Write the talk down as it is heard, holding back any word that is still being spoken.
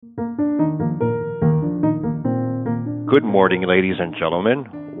Good morning, ladies and gentlemen.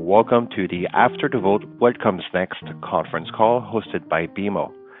 Welcome to the After the Vote What Comes Next conference call hosted by BMO.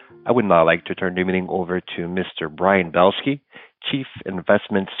 I would now like to turn the meeting over to Mr. Brian Belsky, Chief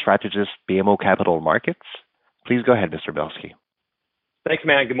Investment Strategist, BMO Capital Markets. Please go ahead, Mr. Belsky. Thanks,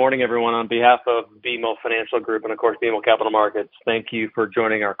 man. Good morning, everyone. On behalf of BMO Financial Group and, of course, BMO Capital Markets, thank you for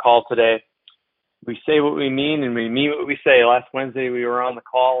joining our call today. We say what we mean, and we mean what we say. Last Wednesday, we were on the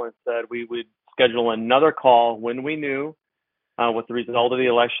call and said we would schedule another call when we knew what the result of the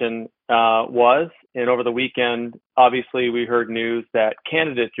election was. And over the weekend, obviously, we heard news that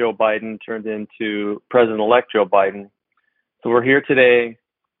candidate Joe Biden turned into President-elect Joe Biden. So we're here today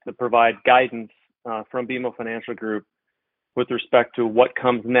to provide guidance from BMO Financial Group with respect to what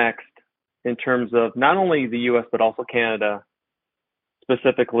comes next in terms of not only the U.S., but also Canada,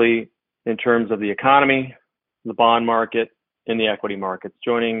 specifically in terms of the economy, the bond market, and the equity markets.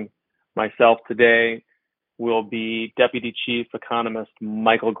 Joining myself today will be Deputy Chief Economist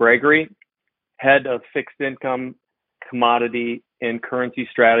Michael Gregory, Head of Fixed Income, Commodity, and Currency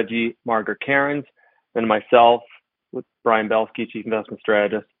Strategy Margaret Kerins, and myself with Brian Belsky, Chief Investment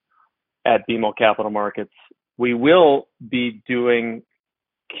Strategist at BMO Capital Markets. We will be doing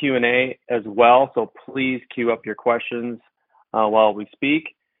Q&A as well, so please queue up your questions while we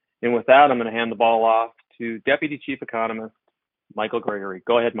speak. And with that, I'm going to hand the ball off to Deputy Chief Economist Michael Gregory.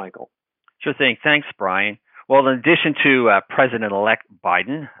 Go ahead, Michael. Sure thing. Thanks, Brian. Well, in addition to President-elect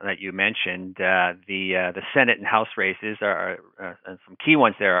Biden that you mentioned, the Senate and House races are and some key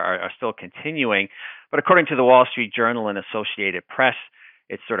ones there are still continuing. But according to the Wall Street Journal and Associated Press,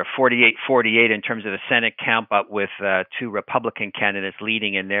 it's sort of 48-48 in terms of the Senate count, but with two Republican candidates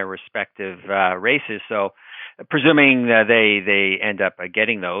leading in their respective races. So presuming they end up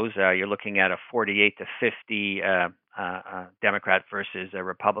getting those, you're looking at a 48-50 Democrat versus a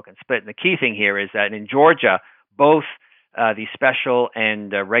Republican split. And the key thing here is that in Georgia, both the special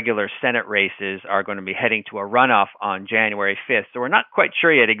and regular Senate races are going to be heading to a runoff on January 5th. So we're not quite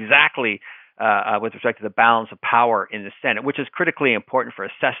sure yet exactly with respect to the balance of power in the Senate, which is critically important for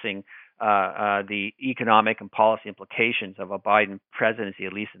assessing the economic and policy implications of a Biden presidency,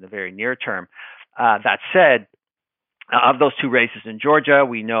 at least in the very near term. That said, of those two races in Georgia,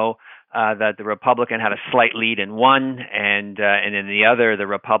 we know that the Republican had a slight lead in one, and in the other, the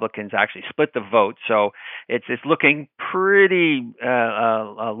Republicans actually split the vote. So it's looking pretty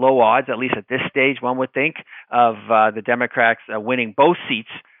low odds, at least at this stage, one would think, of the Democrats winning both seats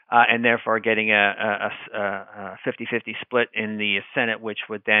and therefore getting a 50-50 split in the Senate, which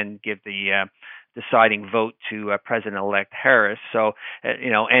would then give the deciding vote to President-elect Harris. So,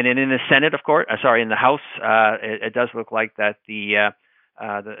 and in the Senate, of course, in the House, it does look like that the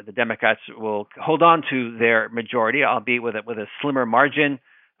Democrats will hold on to their majority, albeit with a slimmer margin,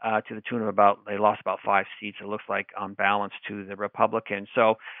 to the tune of they lost about 5 seats, it looks like, on balance to the Republicans.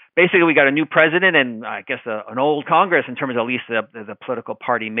 So basically, we got a new president and I guess an old Congress in terms of at least the political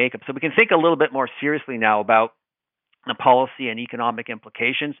party makeup. So we can think a little bit more seriously now about the policy and economic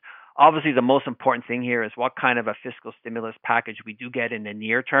implications. Obviously, the most important thing here is what kind of a fiscal stimulus package we do get in the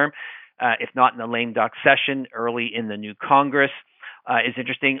near term, if not in the lame duck session, early in the new Congress. It's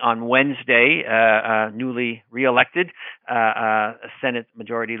interesting. On Wednesday, newly reelected Senate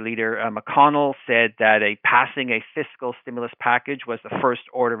Majority Leader McConnell said that passing a fiscal stimulus package was the first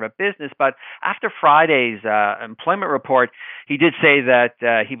order of business. But after Friday's employment report, he did say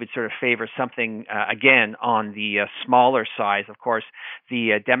that he would sort of favor something again on the smaller size. Of course,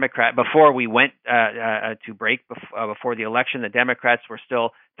 the Democrat before we went to break before the election, the Democrats were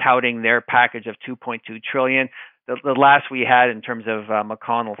still touting their package of $2.2 trillion. The last we had in terms of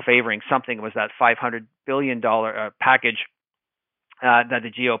McConnell favoring something was that $500 billion package that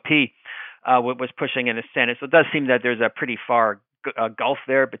the GOP was pushing in the Senate. So it does seem that there's a pretty far gulf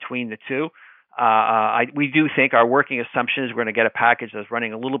there between the two. We do think our working assumption is we're going to get a package that's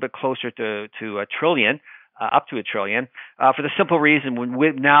running a little bit closer to a trillion, up to $1 trillion, for the simple reason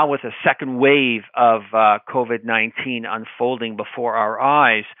now with a second wave of COVID-19 unfolding before our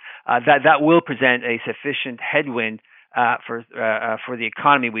eyes, that will present a sufficient headwind for the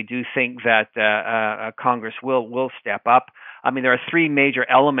economy. We do think that Congress will step up. I mean, there are three major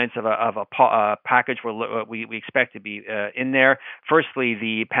elements of a package we expect to be in there. Firstly,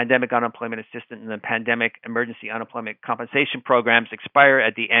 the pandemic unemployment assistance and the pandemic emergency unemployment compensation programs expire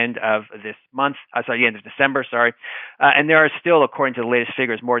at the end of this month. The end of December. And there are still, according to the latest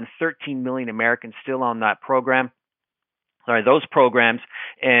figures, more than 13 million Americans still on that program. Those programs,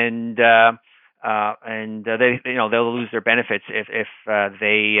 and they'll lose their benefits if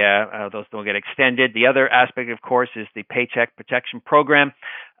those don't get extended. The other aspect, of course, is the Paycheck Protection Program.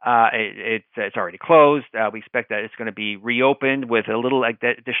 It's already closed. We expect that it's going to be reopened with a little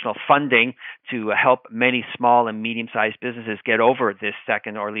additional funding to help many small and medium-sized businesses get over this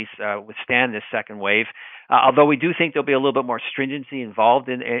second, or at least withstand this second wave. Although we do think there'll be a little bit more stringency involved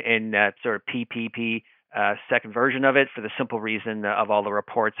in sort of PPP second version of it, for the simple reason of all the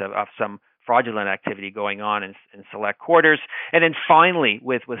reports of some fraudulent activity going on in select quarters. And then finally,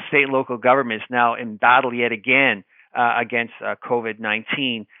 with state and local governments now in battle yet again against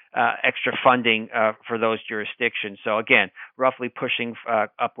COVID-19, extra funding for those jurisdictions. So again, roughly pushing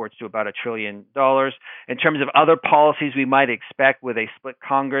upwards to about $1 trillion. In terms of other policies we might expect with a split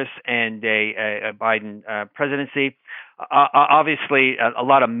Congress and a Biden presidency, obviously a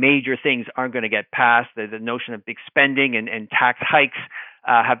lot of major things aren't going to get passed. The notion of big spending and tax hikes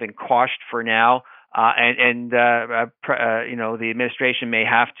have been quashed for now. The administration may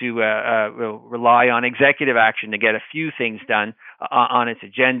have to rely on executive action to get a few things done on its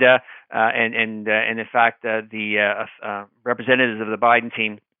agenda. And in fact, the representatives of the Biden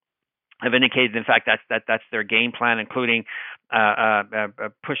team have indicated, in fact, that's their game plan, including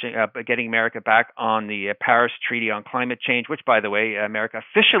getting America back on the Paris Treaty on Climate Change, which, by the way, America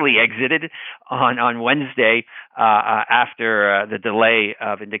officially exited on Wednesday after the delay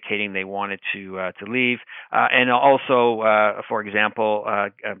of indicating they wanted to leave, and also, for example,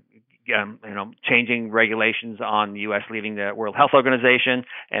 changing regulations on the U.S. leaving the World Health Organization,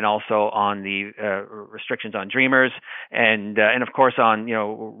 and also on the restrictions on Dreamers, and of course on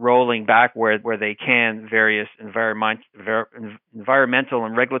rolling back where they can various environmental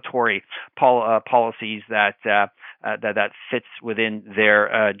and regulatory policies that fits within their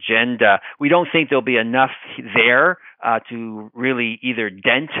agenda. We don't think there'll be enough there to really either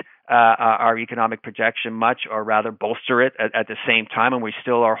dent our economic projection much, or rather bolster it at the same time. And we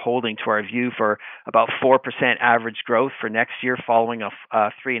still are holding to our view for about 4% average growth for next year, following a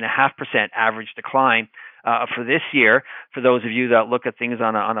 3.5% average decline for this year. For those of you that look at things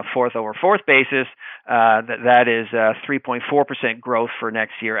on a fourth over fourth basis, that is 3.4% growth for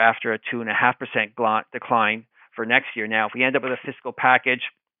next year after a 2.5% decline for next year. Now, if we end up with a fiscal package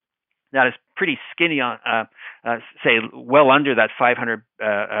that is pretty skinny on, say, well under that 500,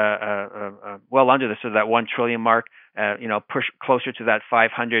 well under the sort of that $1 trillion mark, push closer to that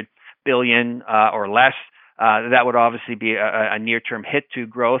 500 billion or less. That would obviously be a near-term hit to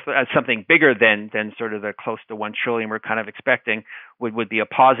growth. Something bigger than sort of the close to $1 trillion we're kind of expecting would be a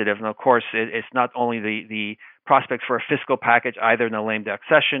positive. And of course, it's not only the prospects for a fiscal package, either in the lame duck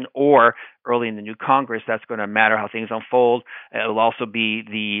session or early in the new Congress, that's going to matter how things unfold. It'll also be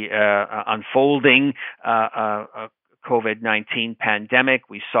the unfolding COVID-19 pandemic.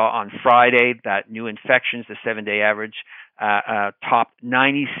 We saw on Friday that new infections, the 7-day average, topped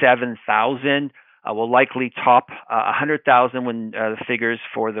 97,000. Will likely top 100,000 when the figures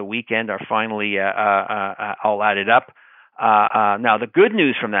for the weekend are finally all added up. Now, the good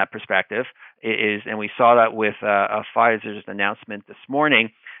news from that perspective is, and we saw that with Pfizer's announcement this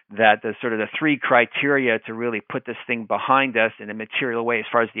morning, that the sort of the three criteria to really put this thing behind us in a material way, as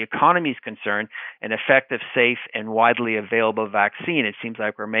far as the economy is concerned, an effective, safe, and widely available vaccine. It seems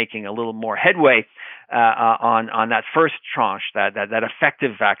like we're making a little more headway on that first tranche, that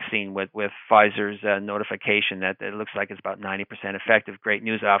effective vaccine with Pfizer's notification that it looks like it's about 90% effective. Great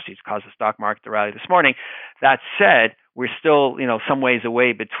news. Obviously, it's caused the stock market to rally this morning. That said, we're still, some ways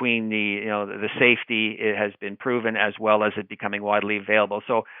away between the safety it has been proven, as well as it becoming widely available.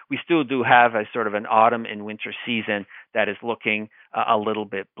 So we still do have a sort of an autumn and winter season that is looking a little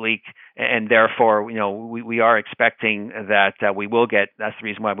bit bleak, and therefore, we are expecting that we will get. That's the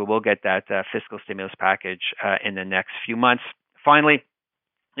reason why we will get that fiscal stimulus package in the next few months. Finally,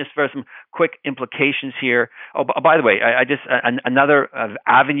 just for some quick implications here. Oh, by the way, I just another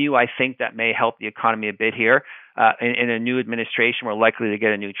avenue I think that may help the economy a bit here. In a new administration, we're likely to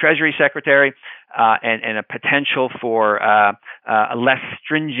get a new Treasury Secretary and a potential for less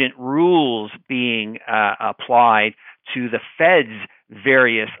stringent rules being applied to the Fed's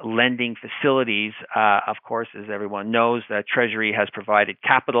various lending facilities. Of course, as everyone knows, the Treasury has provided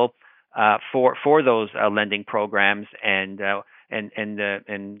capital for those lending programs, and so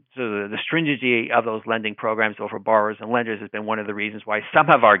the stringency of those lending programs over borrowers and lenders has been one of the reasons why some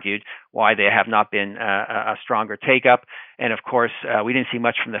have argued why they have not been a stronger take-up. And of course, we didn't see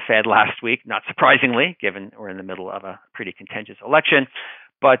much from the Fed last week, not surprisingly, given we're in the middle of a pretty contentious election.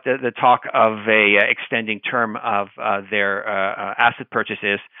 But the talk of a extending term of their asset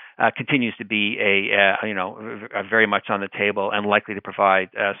purchases continues to be very much on the table, and likely to provide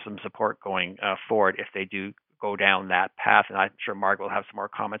some support going forward if they do go down that path. And I'm sure Margaret will have some more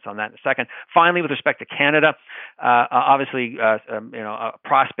comments on that in a second. Finally, with respect to Canada, obviously,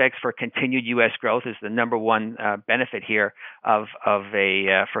 prospects for continued U.S. growth is the number one benefit here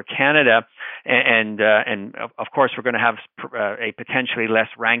for Canada, and of course we're going to have a potentially less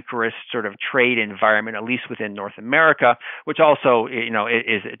rancorous sort of trade environment, at least within North America, which also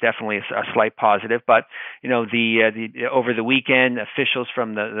is definitely a slight positive. But the over the weekend, officials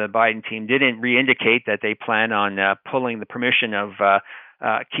from the Biden team didn't re-indicate that they plan on pulling the permission of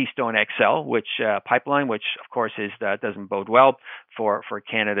Keystone XL, pipeline, which of course doesn't bode well for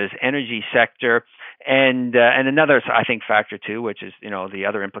Canada's energy sector, and another I think factor too, which is the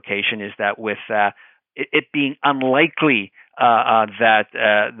other implication is that with it being unlikely that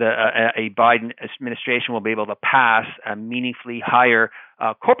a Biden administration will be able to pass meaningfully higher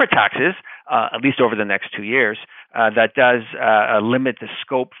corporate taxes, at least over the next 2 years, that does limit the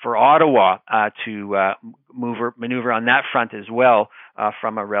scope for Ottawa to maneuver on that front as well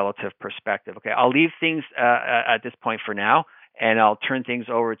from a relative perspective. Okay, I'll leave things at this point for now, and I'll turn things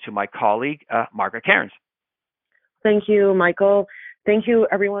over to my colleague, Margaret Cairns. Thank you, Michael. Thank you,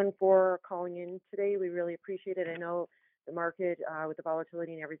 everyone, for calling in today. We really appreciate it. I know the market, with the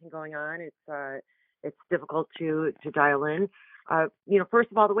volatility and everything going on, it's difficult to dial in. First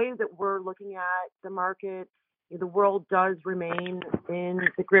of all, the way that we're looking at the market, the world does remain in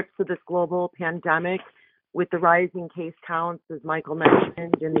the grips of this global pandemic with the rising case counts, as Michael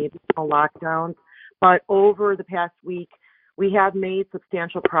mentioned, and the additional lockdowns. But over the past week, we have made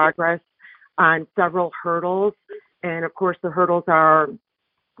substantial progress on several hurdles. And of course, the hurdles are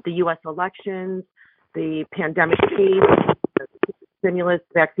the U.S. elections, the pandemic case, the stimulus,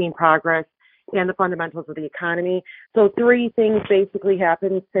 vaccine progress, and the fundamentals of the economy. So 3 things basically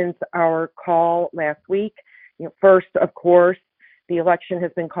happened since our call last week. First, of course, the election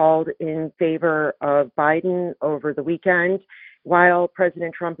has been called in favor of Biden over the weekend. While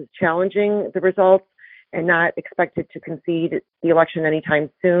President Trump is challenging the results and not expected to concede the election anytime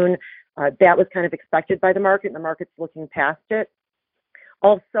soon, that was kind of expected by the market, and the market's looking past it.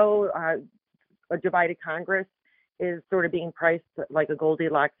 Also, a divided Congress is sort of being priced like a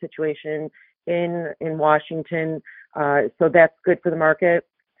Goldilocks situation in Washington, so that's good for the market.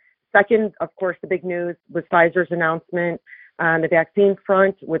 Second, of course, the big news was Pfizer's announcement on the vaccine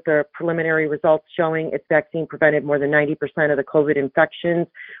front, with the preliminary results showing its vaccine prevented more than 90% of the COVID infections,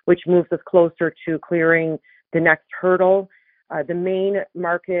 which moves us closer to clearing the next hurdle. The main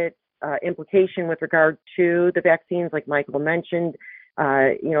market implication with regard to the vaccines, like Michael mentioned,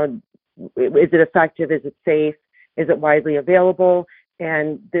 is it effective? Is it safe? Is it widely available?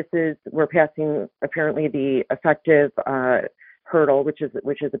 And we're passing apparently the effective hurdle, which is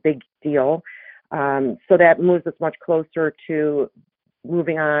a big deal. So that moves us much closer to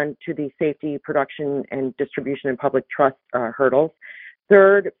moving on to the safety, production, and distribution and public trust hurdles.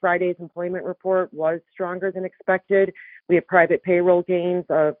 Third, Friday's employment report was stronger than expected. We had private payroll gains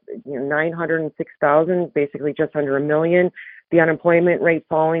of 906,000, basically just under 1 million. The unemployment rate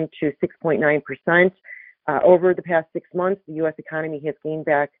falling to 6.9%. Over the past 6 months, the U.S. economy has gained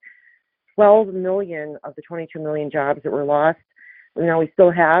back 12 million of the 22 million jobs that were lost. Now we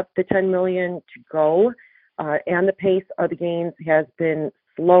still have the 10 million to go, and the pace of the gains has been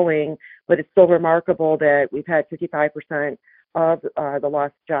slowing, but it's still remarkable that we've had 55% of the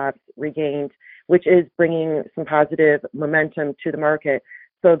lost jobs regained, which is bringing some positive momentum to the market.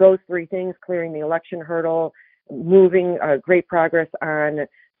 So those 3 things, clearing the election hurdle, moving great progress on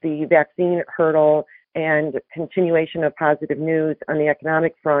the vaccine hurdle, and continuation of positive news on the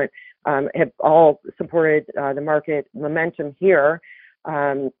economic front, have all supported the market momentum here.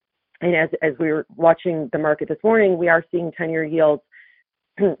 And as we were watching the market this morning, we are seeing 10-year yields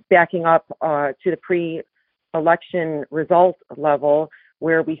backing up to the pre-election result level,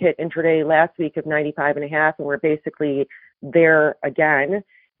 where we hit intraday last week of 95.5, and we're basically there again.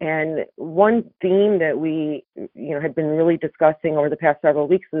 And one theme that we, had been really discussing over the past several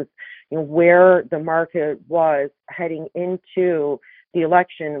weeks was, where the market was heading into the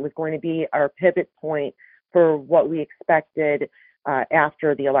election was going to be our pivot point for what we expected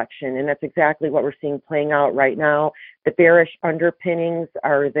after the election. And that's exactly what we're seeing playing out right now. The bearish underpinnings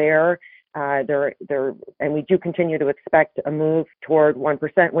are there. And we do continue to expect a move toward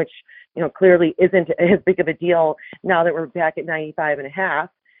 1%, which, clearly isn't as big of a deal now that we're back at 95.5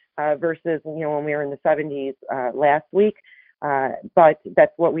 versus, when we were in the 70s last week. But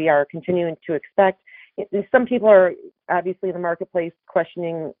that's what we are continuing to expect. Some people are obviously in the marketplace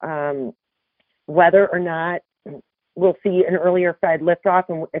questioning whether or not we'll see an earlier Fed liftoff,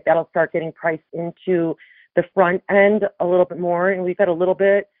 and if that'll start getting priced into the front end a little bit more. And we've had a little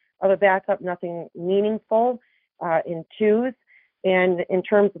bit of a backup, nothing meaningful. in twos. And in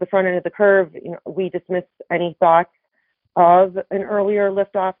terms of the front end of the curve, we dismiss any thoughts of an earlier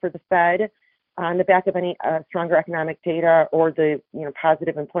liftoff for the Fed on the back of any stronger economic data or the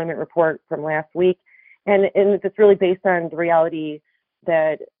positive employment report from last week. And it's really based on the reality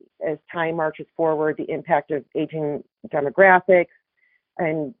that as time marches forward, the impact of aging demographics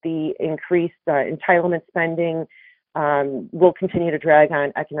and the increased entitlement spending will continue to drag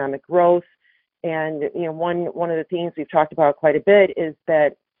on economic growth. And one of the themes we've talked about quite a bit is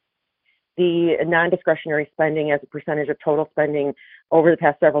that the non-discretionary spending as a percentage of total spending over the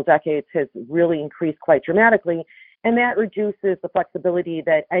past several decades has really increased quite dramatically, and that reduces the flexibility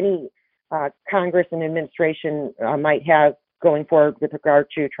that any Congress and administration might have going forward with regard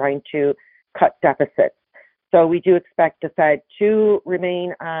to trying to cut deficits. So we do expect the Fed to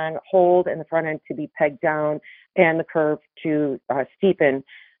remain on hold and the front end to be pegged down and the curve to steepen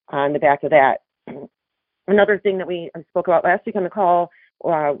on the back of that. Another thing that we spoke about last week on the call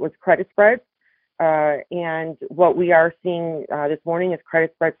was credit spreads. And what we are seeing this morning is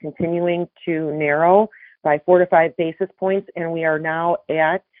credit spreads continuing to narrow by 4 to 5 basis points. And we are now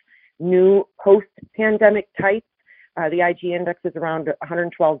at new post-pandemic tights. The IG index is around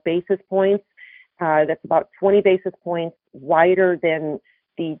 112 basis points. That's about 20 basis points wider than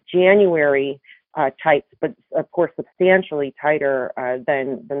the January tights, but of course substantially tighter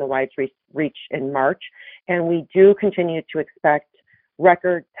than the wides reached in March. And we do continue to expect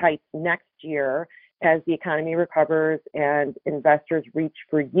record tights next year as the economy recovers and investors reach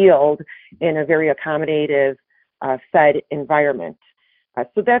for yield in a very accommodative Fed environment.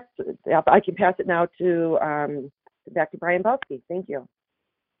 So that's, I can pass it now to back to Brian Belsky. Thank you.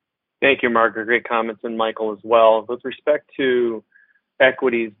 Thank you, Margaret. Great comments, and Michael as well. With respect to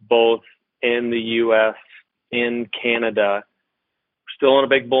equities, both in the U.S. and Canada, we're still in a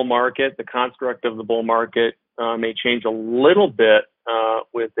big bull market. The construct of the bull market may change a little bit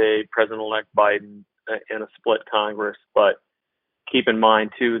with a President-elect Biden and a split Congress, but keep in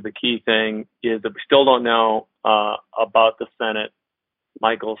mind, too, the key thing is that we still don't know about the Senate.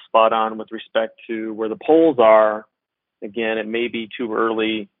 Michael's spot on with respect to where the polls are. Again, it may be too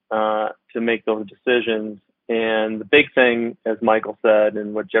early to make those decisions. And the big thing, as Michael said,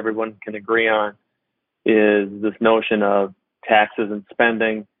 and which everyone can agree on, is this notion of taxes and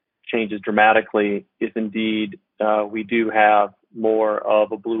spending changes dramatically if indeed we do have more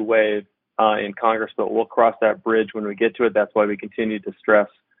of a blue wave in Congress, but we'll cross that bridge when we get to it. That's why we continue to stress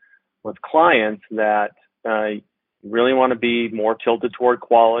with clients that you really want to be more tilted toward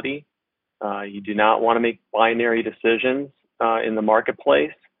quality. You do not want to make binary decisions in the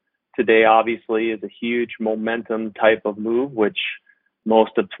marketplace. Today, obviously, is a huge momentum type of move, which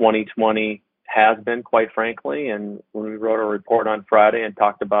most of 2020 has been, quite frankly. And when we wrote a report on Friday and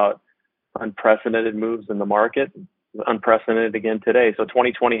talked about unprecedented moves in the market, unprecedented again today. So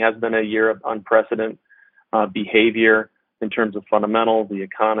 2020 has been a year of unprecedented behavior in terms of fundamentals, the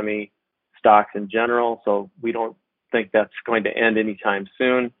economy, stocks in general. So we don't think that's going to end anytime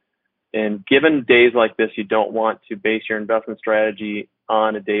soon. And given days like this, you don't want to base your investment strategy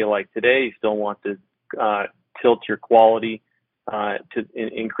on a day like today. You still want to tilt your quality to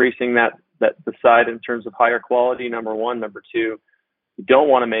increasing that the side in terms of higher quality, number one. Number two, you don't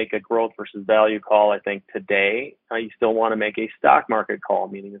want to make a growth versus value call, I think, today. You still want to make a stock market call,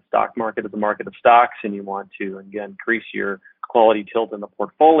 meaning the stock market is a market of stocks, and you want to, again, increase your quality tilt in the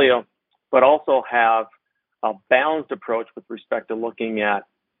portfolio, but also have a balanced approach with respect to looking at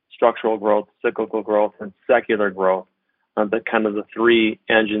structural growth, cyclical growth, and secular growth, the kind of the three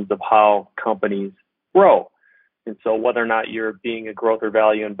engines of how companies grow. And so whether or not you're being a growth or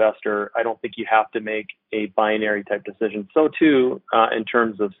value investor, I don't think you have to make a binary type decision. So too, in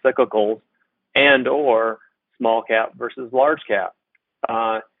terms of cyclicals and or small cap versus large cap.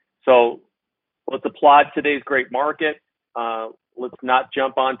 So let's applaud today's great market. Let's not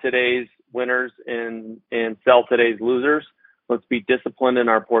jump on today's winners and sell today's losers. Let's be disciplined in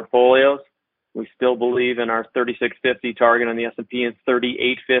our portfolios. We still believe in our 3650 target on the S&P and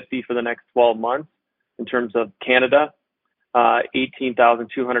 3850 for the next 12 months. In terms of Canada,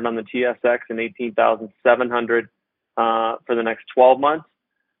 18,200 on the TSX and 18,700 for the next 12 months.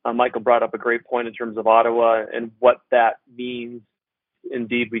 Michael brought up a great point in terms of Ottawa and what that means.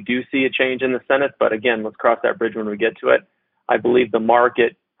 Indeed, we do see a change in the Senate, but again, let's cross that bridge when we get to it. I believe the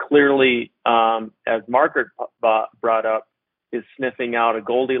market clearly, as Margaret brought up, is sniffing out a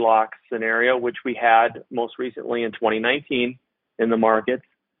Goldilocks scenario, which we had most recently in 2019 in the markets.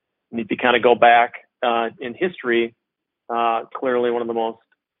 And if you kind of go back in history, clearly one of the most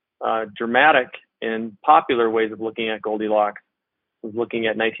dramatic and popular ways of looking at Goldilocks was looking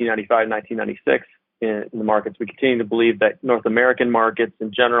at 1995, 1996, in the markets. We continue to believe that North American markets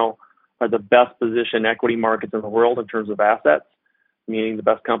in general are the best positioned equity markets in the world in terms of assets, meaning the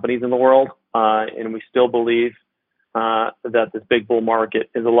best companies in the world. And we still believe that this big bull market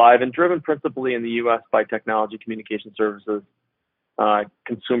is alive and driven principally in the U.S. by technology, communication services,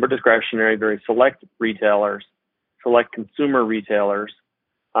 consumer discretionary, very select retailers, select consumer retailers,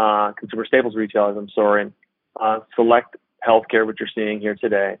 consumer staples retailers, select healthcare, which you're seeing here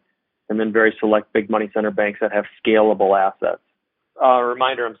today, and then very select big money center banks that have scalable assets.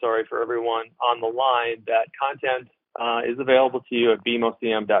 Reminder, for everyone on the line that content is available to you at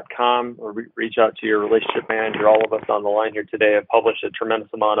bmocm.com, or reach out to your relationship manager. All of us on the line here today have published a tremendous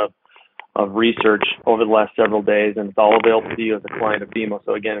amount of research over the last several days, and it's all available to you as a client of BMO.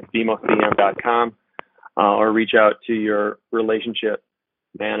 So again, it's bmocm.com, or reach out to your relationship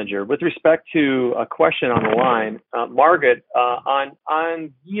manager. With respect to a question on the line, Margaret,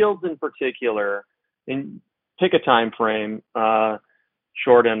 on yields in particular, and pick a time frame,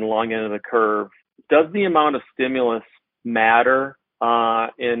 short and long end of the curve, does the amount of stimulus matter?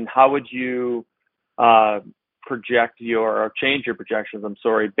 And how would you project or change your projections,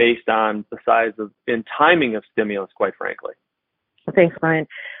 based on the size of and timing of stimulus, quite frankly? Thanks, Brian.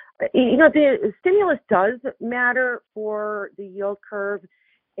 The stimulus does matter for the yield curve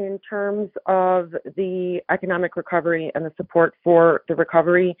in terms of the economic recovery and the support for the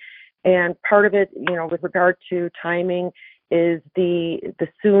recovery. And part of it, with regard to timing, is the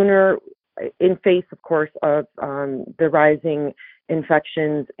sooner, in face, of course, of the rising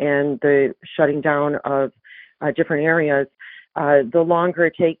infections and the shutting down of different areas, the longer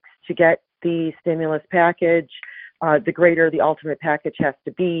it takes to get the stimulus package, the greater the ultimate package has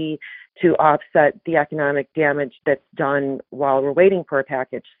to be to offset the economic damage that's done while we're waiting for a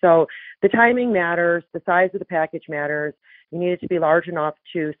package. So the timing matters, the size of the package matters. You need it to be large enough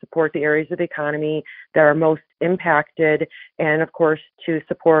to support the areas of the economy that are most impacted, and of course to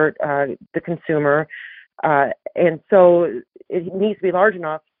support the consumer. And so it needs to be large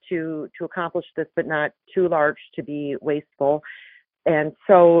enough to accomplish this, but not too large to be wasteful. And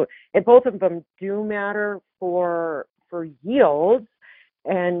so both of them do matter for yields.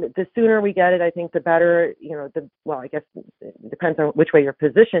 And the sooner we get it, I think the better, I guess it depends on which way you're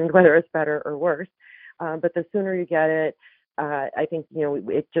positioned, whether it's better or worse. But the sooner you get it, I think,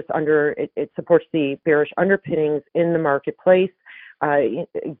 it supports the bearish underpinnings in the marketplace.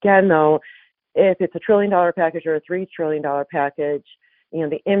 Again, though, if it's $1 trillion package or a $3 trillion package,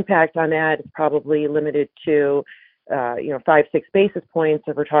 the impact on that is probably limited to, 5-6 basis points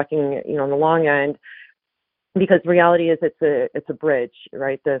if we're talking, on the long end. Because the reality is it's a bridge,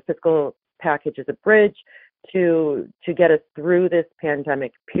 right? The fiscal package is a bridge to get us through this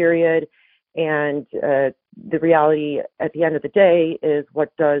pandemic period. And the reality at the end of the day is,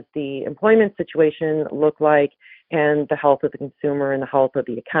 what does the employment situation look like, and the health of the consumer and the health of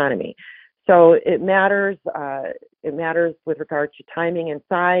the economy. So it matters. It matters with regard to timing and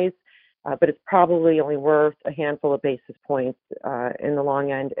size, but it's probably only worth a handful of basis points in the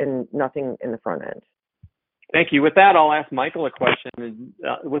long end and nothing in the front end. Thank you. With that, I'll ask Michael a question.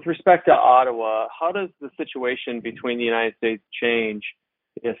 With respect to Ottawa, how does the situation between the United States change,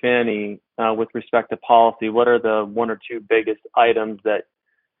 if any, with respect to policy? What are the one or two biggest items that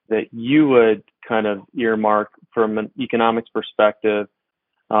you would kind of earmark from an economics perspective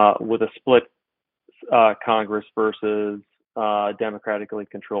with a split Congress versus democratically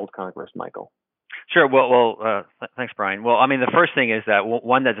controlled Congress, Michael? Sure. Well, thanks, Brian. Well, the first thing is that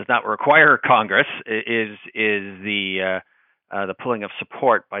one that does not require Congress is the pulling of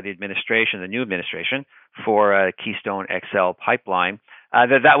support by the administration, the new administration, for Keystone XL pipeline.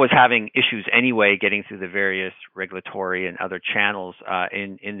 That was having issues anyway, getting through the various regulatory and other channels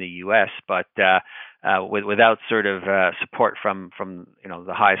in the U.S., but without sort of support from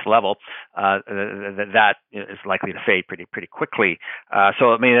the highest level, that is likely to fade pretty quickly.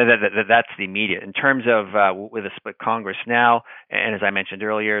 So that's the immediate. In terms of with a split Congress now, and as I mentioned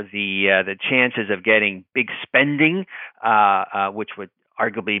earlier, the chances of getting big spending, which would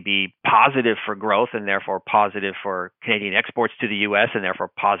arguably be positive for growth and therefore positive for Canadian exports to the U.S. and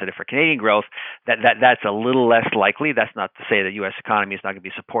therefore positive for Canadian growth, that's a little less likely. That's not to say the U.S. economy is not going to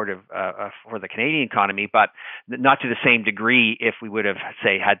be supportive for the Canadian economy, but not to the same degree if we would have,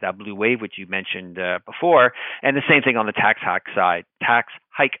 say, had that blue wave, which you mentioned before. And the same thing on the tax hike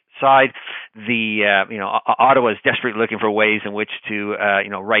hike side. Ottawa is desperately looking for ways in which to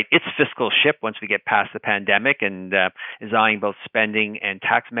right its fiscal ship once we get past the pandemic, and is eyeing both spending and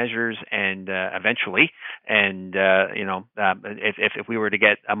tax measures, and eventually, and if we were to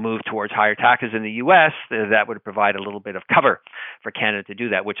get a move towards higher taxes in the U.S., that would provide a little bit of cover for Canada to do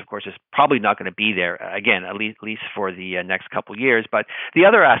that, which of course is probably not going to be there again, at least for the next couple of years. But the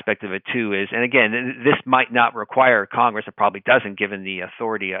other aspect of it too is, and again, this might not require Congress. It probably doesn't, given the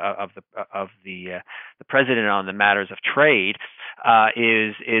authority of the president on the matters of trade.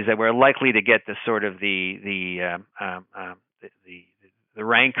 Is that we're likely to get the sort of the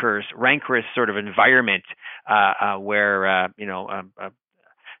rancorous sort of environment where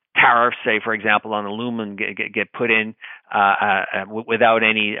tariffs, say for example, on aluminum get put in without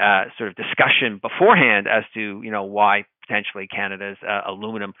any sort of discussion beforehand as to why potentially Canada's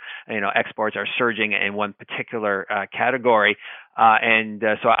aluminum exports are surging in one particular category.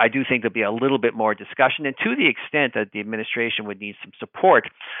 So I do think there'll be a little bit more discussion, and to the extent that the administration would need some support,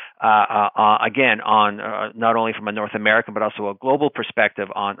 again, on not only from a North American but also a global perspective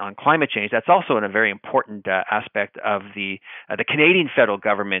on climate change. That's also a very important aspect of the Canadian federal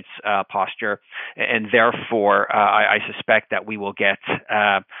government's posture, and therefore I suspect that we will get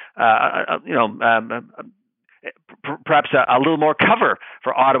perhaps a little more cover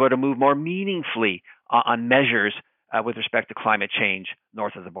for Ottawa to move more meaningfully on measures with respect to climate change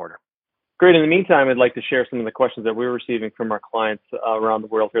north of the border. Great. In the meantime, I'd like to share some of the questions that we're receiving from our clients around the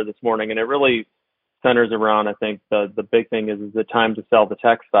world here this morning. And it really centers around, I think, the big thing is the time to sell the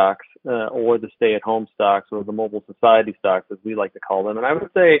tech stocks or the stay-at-home stocks or the mobile society stocks, as we like to call them. And I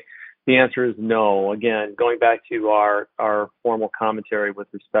would say the answer is no. Again, going back to our formal commentary with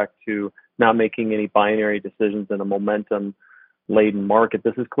respect to not making any binary decisions in a momentum-laden market.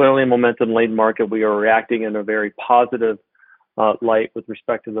 This is clearly a momentum-laden market. We are reacting in a very positive light with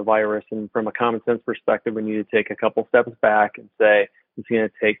respect to the virus. And from a common sense perspective, we need to take a couple steps back and say it's going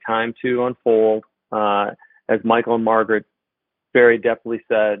to take time to unfold. As Michael and Margaret very deftly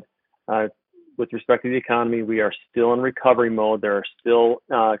said, with respect to the economy, we are still in recovery mode. There are still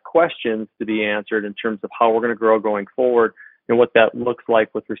questions to be answered in terms of how we're going to grow going forward and what that looks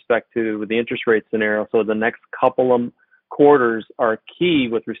like with respect to the interest rate scenario. So the next couple of quarters are key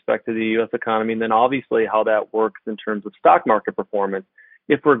with respect to the U.S. economy, and then obviously how that works in terms of stock market performance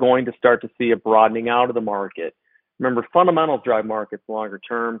if we're going to start to see a broadening out of the market. Remember, fundamentals drive markets longer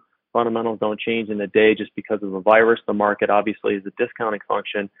term. Fundamentals don't change in a day just because of the virus. The market obviously is a discounting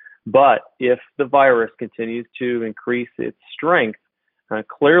function. But if the virus continues to increase its strength,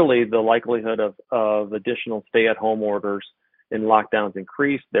 clearly the likelihood of additional stay-at-home orders and lockdowns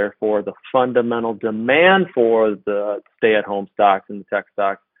increase. Therefore, the fundamental demand for the stay-at-home stocks and the tech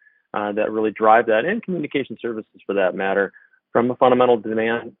stocks that really drive that, and communication services for that matter, from a fundamental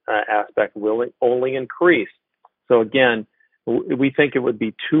demand aspect will only increase. So again, we think it would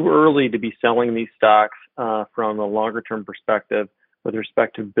be too early to be selling these stocks from a longer-term perspective with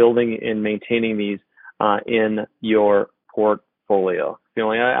respect to building and maintaining these in your portfolio.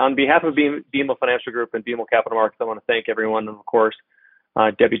 On behalf of BMO Financial Group and BMO Capital Markets, I want to thank everyone, and of course,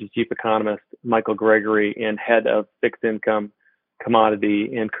 Deputy Chief Economist Michael Gregory and Head of Fixed Income,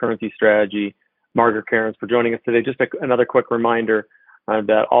 Commodity, and Currency Strategy, Margaret Kerins, for joining us today. Just another quick reminder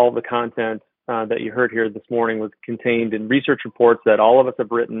that all the content that you heard here this morning was contained in research reports that all of us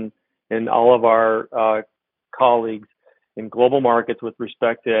have written and all of our colleagues in global markets with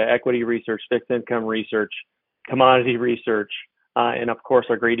respect to equity research, fixed income research, commodity research, and of course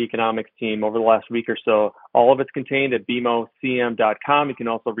our great economics team over the last week or so. All of it's contained at bmocm.com. You can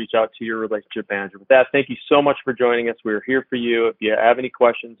also reach out to your relationship manager. With that, thank you so much for joining us. We're here for you. If you have any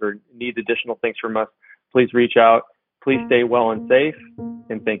questions or need additional things from us, please reach out. Please stay well and safe,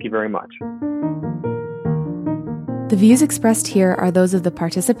 and thank you very much. The views expressed here are those of the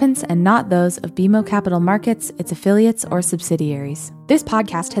participants and not those of BMO Capital Markets, its affiliates, or subsidiaries. This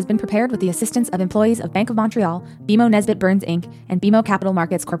podcast has been prepared with the assistance of employees of Bank of Montreal, BMO Nesbitt Burns Inc., and BMO Capital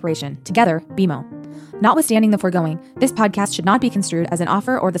Markets Corporation, together, BMO. Notwithstanding the foregoing, this podcast should not be construed as an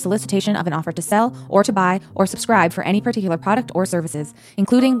offer or the solicitation of an offer to sell or to buy or subscribe for any particular product or services,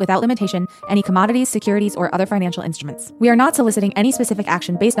 including, without limitation, any commodities, securities, or other financial instruments. We are not soliciting any specific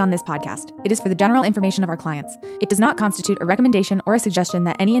action based on this podcast. It is for the general information of our clients. It does not constitute a recommendation or a suggestion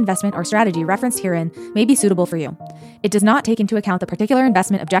that any investment or strategy referenced herein may be suitable for you. It does not take into account the particular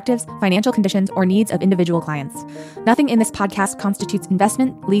investment objectives, financial conditions, or needs of individual clients. Nothing in this podcast constitutes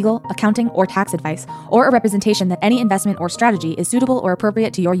investment, legal, accounting, or tax advice, or a representation that any investment or strategy is suitable or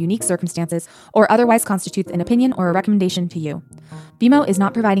appropriate to your unique circumstances, or otherwise constitutes an opinion or a recommendation to you. BMO is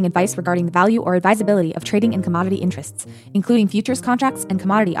not providing advice regarding the value or advisability of trading in commodity interests, including futures contracts and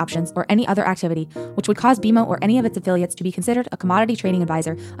commodity options or any other activity which would cause BMO or any of its affiliates to be considered a commodity trading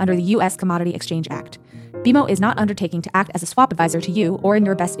advisor under the U.S. Commodity Exchange Act. BMO is not undertaking to act as a swap advisor to you or in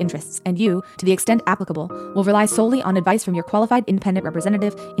your best interests, and you, to the extent applicable, will rely solely on advice from your qualified independent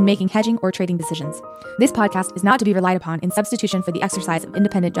representative in making hedging or trading decisions. This podcast is not to be relied upon in substitution for the exercise of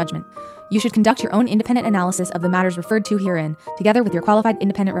independent judgment. You should conduct your own independent analysis of the matters referred to herein, together with your qualified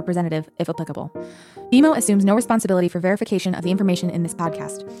independent representative, if applicable. BMO assumes no responsibility for verification of the information in this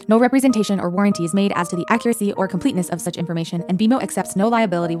podcast. No representation or warranty is made as to the accuracy or completeness of such information, and BMO accepts no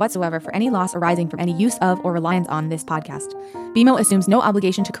liability whatsoever for any loss arising from any use of or reliance on this podcast. BMO assumes no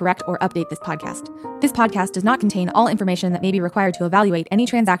obligation to correct or update this podcast. This podcast does not contain all information that may be required to evaluate any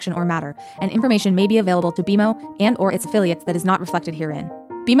transaction or matter, and information may be available to BMO and or its affiliates that is not reflected herein.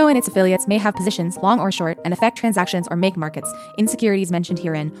 BMO and its affiliates may have positions, long or short, and affect transactions or make markets in securities mentioned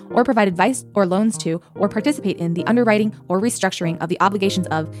herein, or provide advice or loans to, or participate in the underwriting or restructuring of the obligations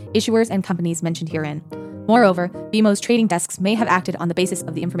of issuers and companies mentioned herein. Moreover, BMO's trading desks may have acted on the basis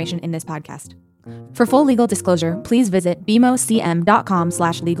of the information in this podcast. For full legal disclosure, please visit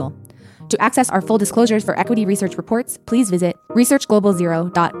bmocm.com/legal. To access our full disclosures for equity research reports, please visit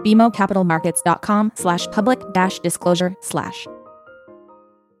researchglobalzero.bmocapitalmarkets.com/public-disclosure/.